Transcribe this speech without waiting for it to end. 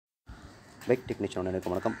Bike technician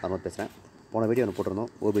வணக்கம். அருண் பேசுகிறேன். போன வீடியோ ஒன்று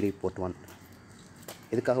போட்டிருந்தோம், OBD போர்ட் 1.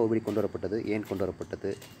 எதுக்காக OBD கொண்டு வரப்பட்டது, ஏன் கொண்டு வரப்பட்டது,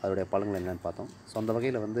 அதோடைய பலன்கள் என்னென்னு பார்த்தோம். ஸோ அந்த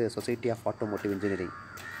வகையில் சொசைட்டி ஆஃப் ஆட்டோமோட்டிவ் இன்ஜினியரிங்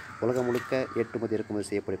உலகம் முழுக்க ஏற்றுமதி இறக்குமதி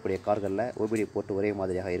செய்யப்படக்கூடிய கார்களில் OBD போர்ட் ஒரே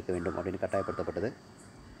மாதிரியாக இருக்க வேண்டும் அப்படின்னு கட்டாயப்படுத்தப்பட்டது.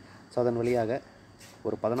 ஸோ அதன் வழியாக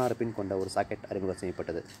ஒரு 16 பின் கொண்ட ஒரு சாக்கெட் அறிமுகம்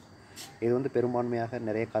செய்யப்பட்டது. இது பெரும்பான்மையாக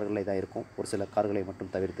நிறைய கார்களில் தான் இருக்கும், ஒரு சில கார்களை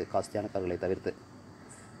மட்டும் தவிர்த்து, காஸ்ட்லியான கார்களை தவிர்த்து.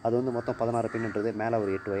 அது மொத்தம் 16 பின்ன்றது மேலே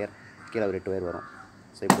ஒரு 8 ஒயர், கீழே ஒரு 8 ஒயர் வரும்.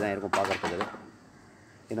 ஸோ இப்படி தான் இருக்கும் பார்க்குறதுக்கு.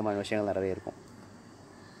 இந்த மாதிரி விஷயங்கள் நிறைய இருக்கும்.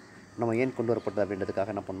 நம்ம ஏன் கொண்டு வரப்பட்டது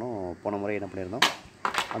அப்படின்றதுக்காக என்ன பண்ணோம், போன முறை என்ன பண்ணியிருந்தோம்,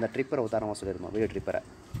 அந்த ட்ரிப்பரை உதாரணமாக சொல்லியிருந்தோம், வீடியோ ட்ரிப்பரை.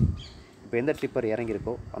 இப்போ எந்த ட்ரிப்பர்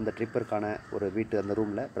இறங்கியிருக்கோ அந்த ட்ரிப்பருக்கான ஒரு வீட்டு அந்த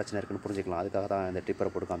ரூமில் பிரச்சனை இருக்குன்னு புரிஞ்சுக்கலாம். அதுக்காக தான் இந்த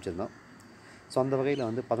ட்ரிப்பரை போட்டு காமிச்சிருந்தோம். ஸோ அந்த வகையில்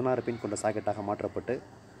 16 பின் கொண்ட சாக்கெட்டாக மாற்றப்பட்டு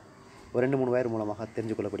ஒரு 2-3 ஒயர் மூலமாக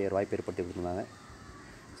தெரிஞ்சு கொள்ளக்கூடிய ஒரு வாய்ப்பு ஏற்படுத்தி கொடுத்துருந்தாங்க.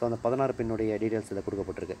 ஸோ அந்த 16 பின்னுடைய டீட்டெயில்ஸ் இதில்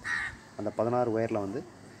கொடுக்கப்பட்டிருக்கு. அந்த 16 ஒயரில்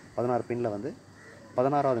 16 பின்னில்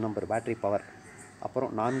 16வது நம்பர் பேட்டரி பவர், அப்புறம்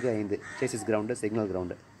 4-5 சேசிஸ் கிரவுண்டு, சிக்னல்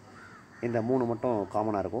கிரவுண்டு, இந்த 3 மட்டும்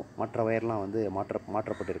காமனாக இருக்கும். மற்ற ஒயர்லாம்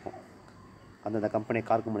மாற்றப்பட்டிருக்கும். அந்தந்த கம்பெனி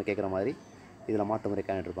கார் கம்பெனி கேட்குற மாதிரி இதில் மாற்று முறை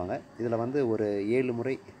காணிட்டுருப்பாங்க. இதில் ஒரு 7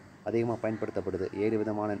 முறை அதிகமாக பயன்படுத்தப்படுது, 7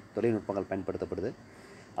 விதமான தொழில்நுட்பங்கள் பயன்படுத்தப்படுது.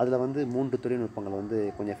 அதில் 3 தொழில்நுட்பங்கள்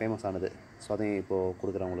கொஞ்சம் ஃபேமஸ் ஆனது. ஸோ அதையும் இப்போது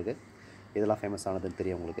கொடுக்குறேன் உங்களுக்கு. இதெல்லாம் ஃபேமஸ் ஆனதுன்னு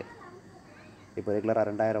தெரியும் உங்களுக்கு. இப்போ ரெகுலராக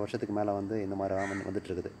 2000 வருஷத்துக்கு மேலே இந்த மாதிரி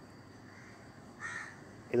வந்துட்டுருக்குது.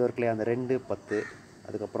 இது ஒரு கிளே அந்த 2-10,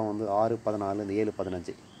 அதுக்கப்புறம் 6-14, இந்த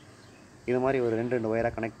 7-15, இது மாதிரி ஒரு 2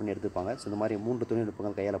 ஒயராக கனெக்ட் பண்ணி எடுத்துப்பாங்க. ஸோ இந்த மாதிரி 3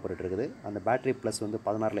 தொழில்நுட்பங்கள் கையாளப்பட்டு இருக்குது. அந்த பேட்டரி ப்ளஸ்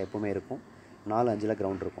 16ல் எப்போவுமே இருக்கும், 4-5ல்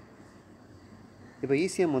கிரவுண்ட் இருக்கும். இப்போ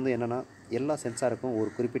ECM என்னென்னா, எல்லா சென்சாருக்கும் ஒரு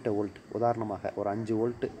குறிப்பிட்ட வோல்ட், உதாரணமாக ஒரு 5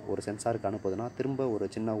 வோல்ட்டு ஒரு சென்சாருக்கு அனுப்புதுன்னா திரும்ப ஒரு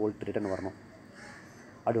சின்ன வோல்ட் ரிட்டர்ன் வரணும்.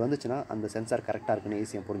 அப்படி வந்துச்சுன்னா அந்த சென்சார் கரெக்டாக இருக்குன்னு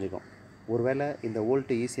ECM புரிஞ்சுக்கும். ஒருவேளை இந்த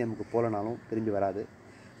வோல்ட்டு ECMக்கு போகலனாலும் திரும்பி வராது.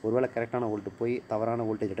 ஒருவேளை கரெக்டான வோல்ட்டு போய் தவறான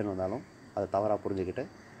வோல்டேஜ் ரிட்டர்ன் வந்தாலும் அதை தவறாக புரிஞ்சுக்கிட்டு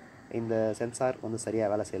இந்த சென்சார் சரியாக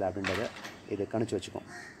வேலை செய்யலை அப்படின்றத இது கணிச்சு வச்சுக்கும்.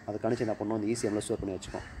 அதை கணிச்சு என்ன பண்ணணும், இந்த ECMல ஸ்டோர் பண்ணி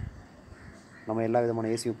வச்சுக்கும். நம்ம எல்லா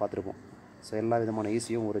விதமான ECU பார்த்துருப்போம். ஸோ எல்லா விதமான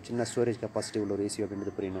ECUம் ஒரு சின்ன ஸ்டோரேஜ் கெப்பாசிட்டி உள்ள ஒரு ECU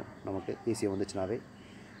அப்படின்றது புரியணும் நமக்கு. ECU வந்துச்சுனாவே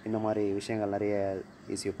இந்த மாதிரி விஷயங்கள் நிறைய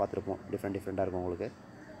ECU பார்த்துருப்போம், டிஃப்ரெண்ட்டாக இருக்கும் உங்களுக்கு.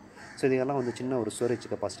 ஸோ இதெல்லாம் சின்ன ஒரு ஸ்டோரேஜ்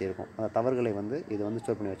கெப்பாசிட்டி இருக்கும். அந்த தவறுகளை இது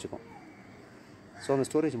ஸ்டோர் பண்ணி வச்சுக்கும். ஸோ அந்த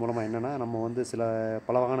ஸ்டோரேஜ் மூலமாக என்னென்னா, நம்ம சில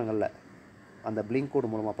பல வாகனங்களில் அந்த பிளிங்க் கோடு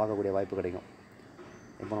மூலமாக பார்க்கக்கூடிய வாய்ப்பு கிடைக்கும்.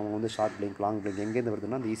 இப்போ நம்ம ஷார்ட் பிளிங்க், லாங் பிளிங்க் எங்கேருந்து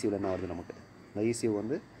வருதுன்னா அந்த ECUவில் என்ன வருது நமக்கு. அந்த ECU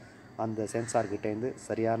அந்த சென்சார்கிட்டேருந்து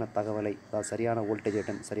சரியான தகவலை, அதாவது சரியான வோல்டேஜ்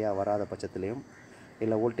ரிட்டர்ன் சரியாக வராத பட்சத்துலேயும்,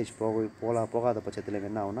 இல்லை வோல்டேஜ் போகாத பட்சத்துலேயும்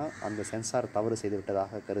என்ன ஆகுனா அந்த சென்சார் தவறு செய்து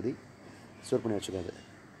விட்டதாக கருதி ஸ்டோர் பண்ணி வச்சுக்காது.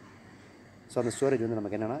 ஸோ அந்த ஸ்டோரேஜ்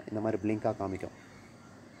நமக்கு என்னென்னா இந்த மாதிரி பிளிங்காக காமிக்கும்.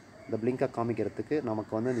 இந்த பிளிங்காக காமிக்கிறதுக்கு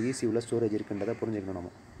நமக்கு அந்த ECUவில் ஸ்டோரேஜ் இருக்குன்றதை புரிஞ்சுக்கணும்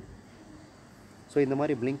நம்ம. ஸோ இந்த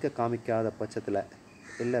மாதிரி பிளிங்கை காமிக்காத பட்சத்தில்,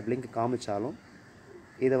 இல்லை பிளிங்க் காமிச்சாலும்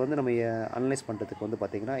இதை நம்ம அனலைஸ் பண்ணுறதுக்கு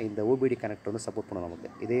பார்த்திங்கன்னா இந்த OBD கனெக்டர் சப்போர்ட் பண்ணும் நமக்கு.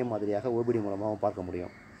 இதே மாதிரியாக OBD மூலமாக பார்க்க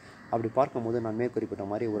முடியும். அப்படி பார்க்கும்போது நான் மேற்குறிப்பிட்ட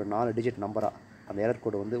மாதிரி ஒரு 4 டிஜிட் நம்பராக, அந்த எரர்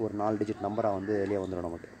கோடு ஒரு 4 டிஜிட் நம்பராக வெளியே வந்துடும்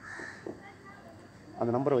நமக்கு.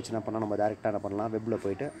 அந்த நம்பரை வச்சு என்ன பண்ணால் நம்ம டேரெக்டாக என்ன பண்ணலாம், வெப்பில்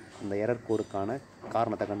போய்ட்டு அந்த எரர் கோடுக்கான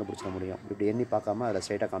காரணத்தை கண்டுபிடிச்சிட முடியும். இப்படி எண்ணி பார்க்காம அதில்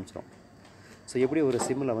ஸ்ட்ரைட்டாக காமிச்சிடும். ஸோ எப்படி ஒரு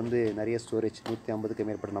சிம்மில் நிறைய ஸ்டோரேஜ் 150க்கு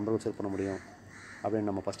மேற்பட்ட நம்பர்கள் செட் பண்ண முடியும் அப்படின்னு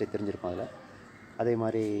நம்ம ஃபஸ்ட்டே தெரிஞ்சிருக்கோம். அதில் அதே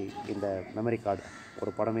மாதிரி இந்த மெமரி கார்டு,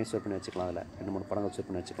 ஒரு படமே ஸ்டோர் பண்ணி வச்சுக்கலாம். அதில் 2-3 படங்கள் ஸ்டோர்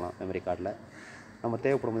பண்ணி வச்சுக்கலாம் மெமரி கார்டில். நம்ம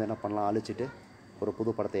தேவைப்படும் போது என்ன பண்ணலாம், அழிச்சிட்டு ஒரு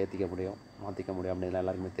புது படத்தை ஏற்றிக்க முடியும், மாற்றிக்க முடியும் அப்படின்னு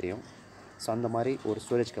எல்லாருக்குமே தெரியும். ஸோ அந்த மாதிரி ஒரு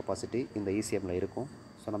ஸ்டோரேஜ் கெப்பாசிட்டி இந்த ECMல இருக்கும்.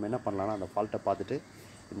 ஸோ நம்ம என்ன பண்ணலாம்னா, அந்த ஃபால்ட்டை பார்த்துட்டு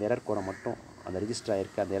இந்த எரர் கோடை மட்டும், அந்த ரிஜிஸ்டர்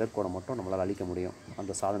ஆகிருக்க அந்த எரர் கோடை மட்டும் நம்மளால் அழிக்க முடியும்.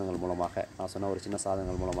 அந்த சாதனங்கள் மூலமாக, நான் சொன்ன ஒரு சின்ன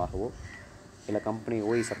சாதனங்கள் மூலமாகவோ, இல்லை கம்பெனி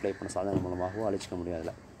OE சப்ளை பண்ண சாதனங்கள் மூலமாகவோ அழிச்சிக்க முடியும்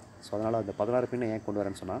அதில். ஸோ அதனால் அந்த 16 பின்னை ஏன் கொண்டு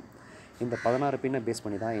வரேன்னு சொன்னால், இந்த 16 பின்னை பேஸ்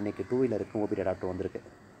பண்ணி தான் இன்றைக்கி 2 வீலருக்கும் OBD அடாப்டர் வந்திருக்கு.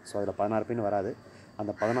 ஸோ அதில் 16 பின் வராது.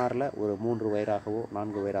 அந்த 16ல் ஒரு 3 ஒயராகவோ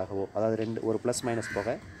 4 ஒயராகவோ, அதாவது ஒரு ப்ளஸ் மைனஸ்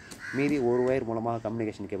போக மீதி ஒரு ஒயர் மூலமாக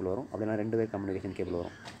கம்யூனிகேஷன் கேபிள் வரும், அப்படின்னா 2 ஒயர் கம்யூனிகேஷன் கேபிள்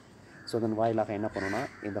வரும். ஸோ அதன் வாயிலாக என்ன பண்ணணும்னா,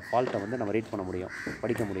 இந்த ஃபால்ட்டை நம்ம ரீட் பண்ண முடியும்,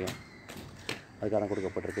 படிக்க முடியும். அதுக்காக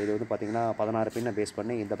கொடுக்கப்பட்டிருக்கு. இது பார்த்திங்கன்னா 16 பின்னை பேஸ்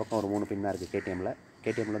பண்ணி இந்த பக்கம் ஒரு 3 பின்னாக இருக்குது.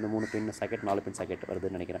 KTMல 3 பின் சாக்கெட், 4 பின் சாக்கெட்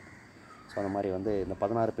வருதுன்னு நினைக்கிறேன். ஸோ அந்த மாதிரி இந்த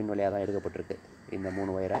 16 பின் வழியாக தான் எடுக்கப்பட்டிருக்கு இந்த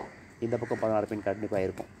 3 ஒயரை. இந்த பக்கம் 16 பின் கண்டிப்பாக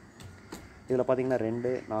இருக்கும். இதில் பார்த்திங்கன்னா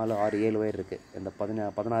 2, 4, 6, 7 ஒயர் இருக்குது. இந்த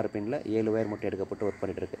 16 பின்னில் 7 ஒயர் மட்டும் எடுக்கப்பட்டு ஒர்க்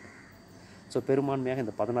பண்ணிகிட்ருக்கு. ஸோ பெரும்பான்மையாக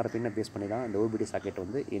இந்த 16 பின்னை பேஸ் பண்ணி தான் இந்த OBD சாக்கெட்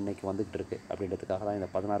இன்றைக்கி வந்துகிட்டு இருக்குது. அப்படின்றதுக்காக தான் இந்த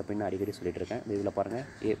 16 பின்னை அடிக்கடி சொல்லிகிட்டு இருக்கேன். இதில் பாருங்கள்,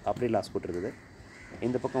 அப்படியே லாஸ் போட்டுருக்குது.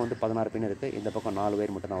 இந்த பக்கம் 16 பின் இருக்குது, இந்த பக்கம் 4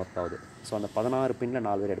 ஒயர் மட்டும் தான் ஒர்க் ஆகுது. ஸோ அந்த 16 பின்னில்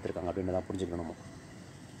 4 ஒயர் எடுத்திருக்காங்க அப்படின்னு தான் புரிஞ்சுக்கணும் நம்ம.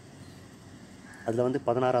 அதில்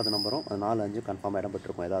 16வது நம்பரும் 4-5 கன்ஃபார்மாக இடம்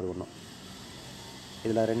பெற்றிருக்கும் ஏதாவது ஒன்றும்.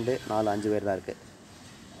 இதில் 2, 4, 5 ஒயர் தான் இருக்குது.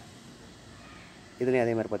 இதுலேயும்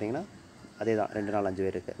அதே மாதிரி பார்த்தீங்கன்னா அதே தான் 2, 4, 5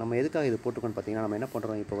 ஒயர் இருக்குது. நம்ம எதுக்காக இது போட்டுக்கோன்னு பார்த்தீங்கன்னா, நம்ம என்ன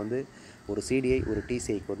பண்ணுறோம், இப்போ வந்து ஒரு சிடிஐ ஒரு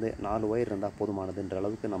டிசிஐக்கு வந்து 4 ஒயர் இருந்தால் போதுமானதுன்ற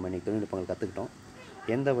அளவுக்கு நம்ம இன்றைக்கி தொழில்நுட்பங்கள் கற்றுக்கிட்டோம்.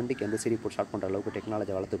 எந்த வண்டிக்கு எந்த சிடி போட்டு ஸ்டார்ட் பண்ணுற அளவுக்கு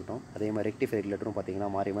டெக்னாலஜி வளர்த்துக்கிட்டோம். அதே மாதிரி ரெக்டிஃபை ரெகுலேட்டரும் பார்த்தீங்கன்னா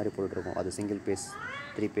மாறி மாறி போட்டுருக்கோம். அது சிங்கிள் பேஸ்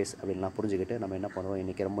 3 பேஸ் அப்படின்லாம் புரிஞ்சுக்கிட்டு நம்ம என்ன பண்ணுறோம்,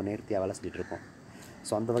 இன்றைக்கி ரொம்ப நேர்த்தியாக வேலை செஞ்சுட்டு இருக்கோம்.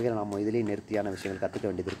 ஸோ அந்த வகையில் நம்ம இதுலேயும் நேர்த்தியான விஷயங்கள் கற்றுக்க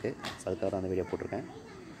வேண்டியது இருக்குது. ஸோ அதுக்காக தான் அந்த வீடியோ போட்டிருக்கேன்.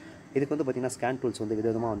 இதுக்கு வந்து பார்த்திங்கன்னா ஸ்கேன் டூல்ஸ் வந்து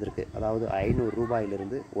விதவிதமாக வந்திருக்கு. அதாவது 500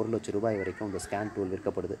 ரூபாயிலிருந்து 1 லட்சம் ரூபாய் வரைக்கும் இந்த ஸ்கேன் டூல்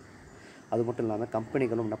விற்கப்படுது. அது மட்டும் இல்லாமல்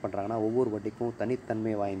கம்பெனிகளும் என்ன பண்ணுறாங்கன்னா, ஒவ்வொரு வண்டிக்கும்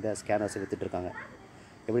தனித்தன்மை வாய்ந்த ஸ்கேனர்ஸ் விற்றுட்ருக்காங்க.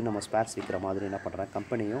 எப்படி நம்ம ஸ்பேர்ஸ் விற்கிற மாதிரி என்ன பண்ணுறாங்க,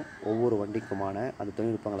 கம்பெனியும் ஒவ்வொரு வண்டிக்குமான அந்த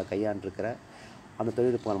தொழில்நுட்பங்களை கையாண்டிருக்கிற அந்த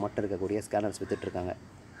தொழில்நுட்பங்கள் மட்டும் இருக்கக்கூடிய ஸ்கேனர்ஸ் விற்றுட்ருக்காங்க.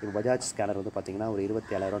 இப்போ பஜாஜ் ஸ்கேனர் வந்து பார்த்திங்கன்னா ஒரு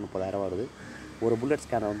 27,000 30,000 வருது. ஒரு புல்லட்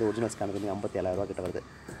ஸ்கேனர் வந்து ஒரிஜினல் ஸ்கேனர் வந்து 57,000 கிட்ட வருது.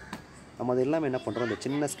 நம்ம அது எல்லாமே என்ன பண்ணுறோம், இந்த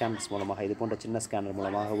சின்ன ஸ்கேனர்ஸ் மூலமாக, இது போன்ற சின்ன ஸ்கேனர்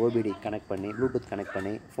மூலமாக OBD கனெக்ட் பண்ணி, ப்ளூடூத் கனெக்ட்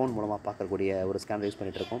பண்ணி, ஃபோன் மூலமாக பார்க்கக்கூடிய ஒரு ஸ்கேனர் யூஸ்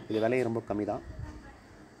பண்ணிகிட்ருக்கோம். இது விலையை ரொம்ப கம்மி தான்.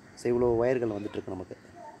 ஸோ இவ்வளோ ஒயர்கள் வந்துட்டுருக்கு நமக்கு.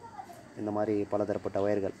 இந்த மாதிரி பலதரப்பட்ட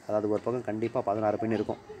ஒயர்கள், அதாவது ஒரு பக்கம் கண்டிப்பாக 16 பின்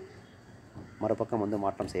இருக்கும், மறுபக்கம் வந்து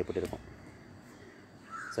மாற்றம் செய்யப்பட்டிருக்கும்.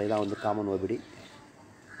 ஸோ இதான் வந்து காமன் OBD.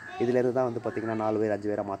 இதிலேருந்து தான் வந்து பார்த்திங்கன்னா 4 பேர்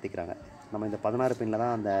 5 பேராக மாற்றிக்கிறாங்க. நம்ம இந்த 16 பின்னில்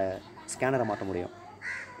தான் அந்த ஸ்கேனரை மாற்ற முடியும்.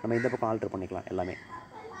 நம்ம இந்த பக்கம் ஆல்ட்ரு பண்ணிக்கலாம் எல்லாமே,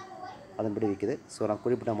 அதன்படி விற்கிது. ஸோ நான்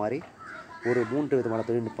குறிப்பிட்ட மாதிரி ஒரு 3 விதமான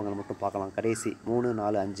தொழில்நுட்பங்கள் மட்டும் பார்க்கலாம். கடைசி 3,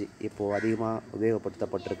 4, 5 இப்போது அதிகமாக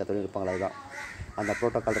உபயோகப்படுத்தப்பட்டிருக்க தொழில்நுட்பங்கள் அதுதான். அந்த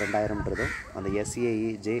ப்ரோட்டோக்கால் 2000ன்றதும் அந்த SAE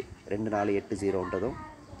J2480ன்றதும்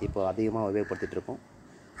இப்போ அதிகமாக உபயோகப்படுத்திகிட்ருக்கோம்.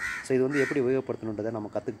 ஸோ இது வந்து எப்படி உபயோகப்படுத்தணுன்றதை நம்ம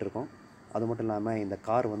கற்றுக்கிட்டு இருக்கோம். அது மட்டும் இல்லாமல் இந்த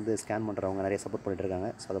கார் வந்து ஸ்கேன் பண்ணுறவங்க நிறைய சப்போர்ட் பண்ணிட்டுருக்காங்க.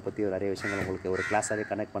 ஸோ அதை பற்றி நிறைய விஷயங்கள் உங்களுக்கு ஒரு கிளாஸாகவே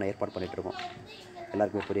கனெக்ட் பண்ண ஏற்பாடு பண்ணிகிட்ருக்கோம்.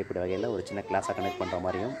 எல்லாருக்குமே புரியக்கூடிய வகையில் ஒரு சின்ன கிளாஸாக கனெக்ட் பண்ணுற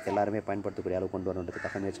மாதிரியும் எல்லாருமே பயன்படுத்தக்கூடிய அளவு கொண்டு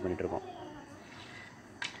வரணுன்றதுக்காக முயற்சி பண்ணிகிட்ருக்கோம்.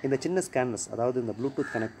 இந்த சின்ன ஸ்கேனர்ஸ், அதாவது இந்த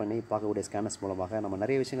ப்ளூடூத் கனெக்ட் பண்ணி பார்க்கக்கூடிய ஸ்கேனர்ஸ் மூலமாக நம்ம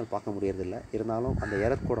நிறைய விஷயங்கள் பார்க்க முடியறதில்லை. இருந்தாலும் அந்த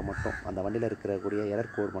எரர் கோடை மட்டும், அந்த வண்டியில் இருக்கக்கூடிய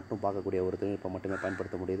எரர் கோட் மட்டும் பார்க்கக்கூடிய ஒரு தொழில்நுட்பம் மட்டுமே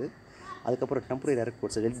பயன்படுத்த முடியுது. அதுக்கப்புறம் டெம்பரரி எரர்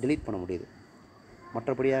கோட்ஸை டெலீட் பண்ண முடியுது.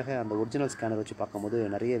 மற்றபடியாக அந்த ஒரிஜினல் ஸ்கேனர் வச்சு பார்க்கும்போது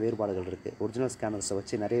நிறைய வேறுபாடுகள் இருக்குது. ஒரிஜினல் ஸ்கேனர்ஸை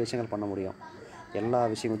வச்சு நிறைய விஷயங்கள் பண்ண முடியும். எல்லா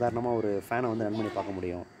விஷயம், உதாரணமாக ஒரு ஃபேனை வந்து ரன் பண்ணி பார்க்க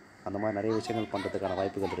முடியும். அந்த மாதிரி நிறைய விஷயங்கள் பண்ணுறதுக்கான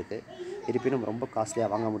வாய்ப்புகள் இருக்குது. இருப்பினும் ரொம்ப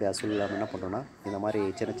காஸ்ட்லியாக வாங்க முடியாத சூழ்நிலை என்ன பண்ணுறோன்னா, இந்த மாதிரி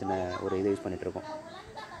சின்ன சின்ன ஒரு இதை யூஸ் பண்ணிகிட்ருக்கோம்.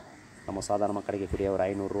 நம்ம சாதாரணமாக கிடைக்கக்கூடிய ஒரு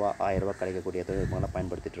 500 ரூபா 1000 ரூபா கிடைக்கக்கூடிய தொழில்நுட்பங்களை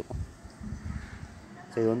பயன்படுத்திகிட்ருக்கோம்.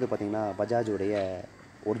 ஸோ இது வந்து பார்த்திங்கன்னா பஜாஜுடைய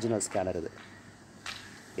ஒரிஜினல் ஸ்கேனர்.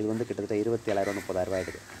 இது வந்து கிட்டத்தட்ட 27,000 30,000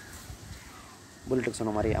 ஆகிடுது. புல்லட்டுக்கு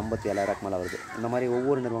சொன்ன மாதிரி 57,000 மேலே வருது. இந்த மாதிரி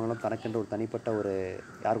ஒவ்வொரு நிறுவனங்களும் தனக்கென்று ஒரு தனிப்பட்ட ஒரு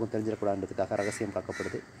யாருக்கும் தெரிஞ்சிடக்கூடாதுன்றதுக்காக ரகசியம்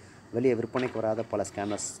காக்கப்படுது. வெளியே விற்பனைக்கு வராத பல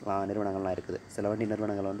ஸ்கேனர்ஸ்லாம் நிறுவனங்கள்லாம் இருக்குது. சில வண்டி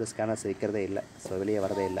நிறுவனங்கள் வந்து ஸ்கேனர்ஸ் விற்கிறதே இல்லை. ஸோ வெளியே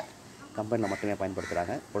வரதே இல்லை, கம்பெனியில் மட்டுமே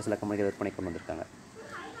பயன்படுத்துகிறாங்க. ஒரு சில கம்பெனிகள் விற்பனை கொண்டு வந்திருக்காங்க.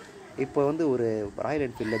 இப்போ வந்து ஒரு ராயல்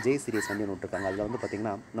என்ஃபீல்டில் J சீரிஸ் வண்டி ஒன்று விட்டுருக்காங்க. அதில் வந்து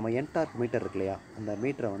பார்த்திங்கன்னா நம்ம என்டார்க் மீட்டர் இருக்கு இல்லையா, அந்த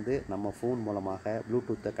மீட்டரை வந்து நம்ம ஃபோன் மூலமாக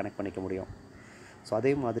ப்ளூடூத்தை கனெக்ட் பண்ணிக்க முடியும். ஸோ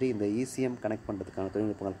அதே மாதிரி இந்த ECM கனெக்ட் பண்ணுறதுக்கான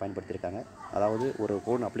தொழில்நுட்பங்கள் பயன்படுத்தியிருக்காங்க. அதாவது ஒரு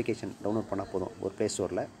ஃபோன் அப்ளிகேஷன் டவுன்லோட் பண்ணால் போதும் ஒரு ப்ளே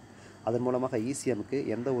ஸ்டோரில். அதன் மூலமாக ECMக்கு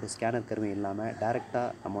எந்த ஒரு ஸ்கேனர் கருவியும் இல்லாமல் டைரெக்டாக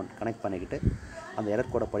நம்ம கனெக்ட் பண்ணிக்கிட்டு அந்த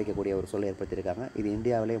எரர் கோடை படிக்கக்கூடிய ஒரு சூழலை ஏற்படுத்தியிருக்காங்க. இது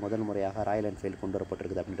இந்தியாவிலே முதல் முறையாக ராயல் என்ஃபீல்டு கொண்டு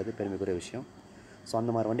வரப்பட்டிருக்குது அப்படின்றது பெருமைக்குரிய விஷயம். ஸோ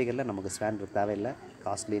அந்த மாதிரி வண்டிகளில் நமக்கு ஸ்கேனர் தேவையில்லை,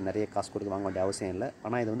 காஸ்ட்லி நிறைய காசு கொடுத்து வாங்க வேண்டிய அவசியம் இல்லை.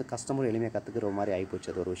 ஆனால் இது வந்து கஸ்டமர் எளிமையாக கற்றுக்கிற மாதிரி ஆகிப்போச்சு.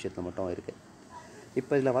 அது ஒரு விஷயத்தில் மட்டும் இருக்குது.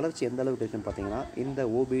 இப்போ இதில் வளர்ச்சி எந்த அளவுக்கு இருக்குதுன்னு பார்த்தீங்கன்னா, இந்த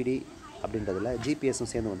OBD அப்படின்றதில்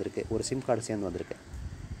ஜிபிஎஸும் சேர்ந்து வந்திருக்கு, ஒரு சிம் கார்டு சேர்ந்து வந்திருக்கு.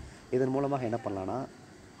 இதன் மூலமாக என்ன பண்ணலான்னா,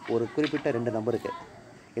 ஒரு குறிப்பிட்ட 2 நம்பருக்கு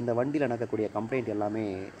இந்த வண்டியில் நடக்கக்கூடிய கம்ப்ளைண்ட் எல்லாமே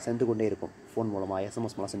சென்று கொண்டே இருக்கும். ஃபோன் மூலமாக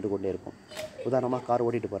SMS மூலம் சென்று கொண்டே இருக்கும். உதாரணமாக கார்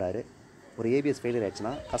ஓட்டிகிட்டு போகிறாரு, ஒரு ABS ஃபெயிலியர்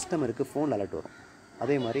ஆயிடுச்சுன்னா கஸ்டமருக்கு ஃபோனில் அலர்ட் வரும்.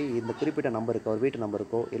 அதே மாதிரி இந்த குறிப்பிட்ட நம்பருக்கு, அவர் வீட்டு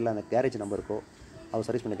நம்பருக்கோ இல்லை அந்த கேரேஜ் நம்பருக்கோ, அவர்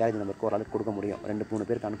சர்வீஸ் பண்ண கேரேஜ் நம்பருக்கோ ஒரு அலர்ட் கொடுக்க முடியும். 2-3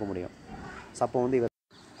 பேருக்கு அனுப்ப முடியும். ஸோ அப்போ வந்து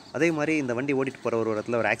அதே மாதிரி இந்த வண்டி ஓட்டிகிட்டு போகிற ஒரு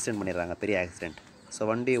இடத்துல ஒரு ஆக்சிடென்ட் பண்ணிடுறாங்க, பெரிய ஆக்சிடென்ட். ஸோ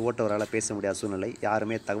வண்டி ஓட்டவரால் பேச முடியாத சூழ்நிலை,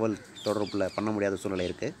 யாருமே தகவல் தொடர்பில் பண்ண முடியாத சூழ்நிலை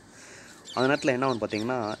இருக்குது. அந்த நேரத்தில் என்ன ஆகும்னு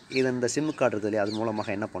பார்த்தீங்கன்னா, இந்த சிம் கார்டு இருக்குது இல்லையா, அது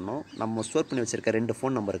மூலமாக என்ன பண்ணோம், நம்ம ஸ்டோர் பண்ணி வச்சுருக்க 2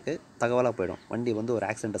 ஃபோன் நம்பருக்கு தகவலாக போயிடும். வண்டி வந்து ஒரு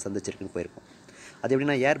ஆக்சிடென்ட்டை சந்திச்சிருக்குன்னு போயிருக்கும். அது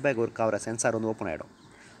எப்படின்னா, ஏர் பேக் ஒர்க் ஆகிற சென்சார் வந்து ஓப்பன் ஆகிடும்.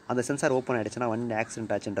 அந்த சென்சார் ஓப்பன் ஆகிடுச்சுன்னா வண்டி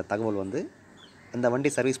ஆக்சிடென்ட் ஆச்சுன்ற தகவல் வந்து இந்த வண்டி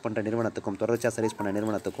சர்வீஸ் பண்ணுற நிறுவனத்துக்கும், தொடர்ச்சியாக சர்வீஸ் பண்ணுற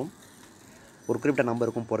நிறுவனத்துக்கும், ஒரு குறிப்பிட்ட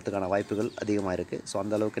நம்பருக்கும் போகிறதுக்கான வாய்ப்புகள் அதிகமாக இருக்குது. ஸோ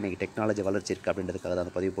அந்தளவுக்கு இன்றைக்கி டெக்னாலஜி வளர்ச்சி இருக்குது அப்படின்றதுக்காக தான்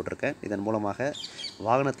அந்த பதிவு போட்டிருக்கேன். இதன் மூலமாக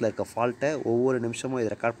வாகனத்தில் இருக்க ஃபால்ட்டை ஒவ்வொரு நிமிஷமும் இதை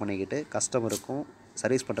ரெக்கார்ட் பண்ணிக்கிட்டு கஸ்டமருக்கும்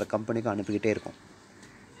சர்வீஸ் பண்ணுற கம்பெனிக்கும் அனுப்பிக்கிட்டே இருக்கும்.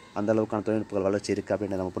 அந்தளவுக்கான தொழில்நுட்பங்கள் வளர்ச்சி இருக்குது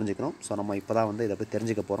அப்படின்றத நம்ம புரிஞ்சுக்கணும். ஸோ நம்ம இப்போ தான் வந்து இதை பற்றி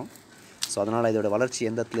தெரிஞ்சுக்க போகிறோம். ஸோ அதனால் இதோட வளர்ச்சி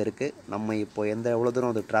எந்த இடத்துல இருக்குது, நம்ம இப்போ எவ்வளோ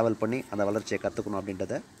தூரம் அது ட்ராவல் பண்ணி அந்த வளர்ச்சியை கற்றுக்கணும்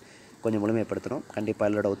அப்படின்றத கொஞ்சம் முழுமைப்படுத்தணும். கண்டிப்பாக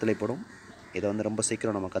எல்லாரோட ஒத்துழைப்படும். இதை வந்து ரொம்ப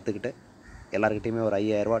சீக்கிரம் நம்ம கற்றுக்கிட்டு எல்லாருக்கிட்டையுமே ஒரு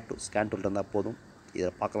 5,000 ரூபா ஸ்கேன் டூல் இருந்தால் போதும், இதை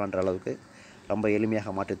பார்க்கலான்ற அளவுக்கு ரொம்ப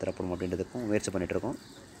எளிமையாக மாற்றித் தரப்படும் அப்படின்றதுக்கும் முயற்சி பண்ணிகிட்ருக்கோம்.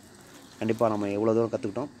 கண்டிப்பாக நம்ம எவ்வளோ தூரம்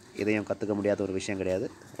கற்றுக்கிட்டோம், இதையும் கற்றுக்க முடியாத ஒரு விஷயம்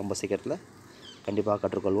கிடையாது. ரொம்ப சீக்கிரத்தில் கண்டிப்பாக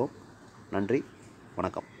கற்றுக்கொள்வோம். நன்றி,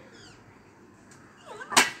 வணக்கம்.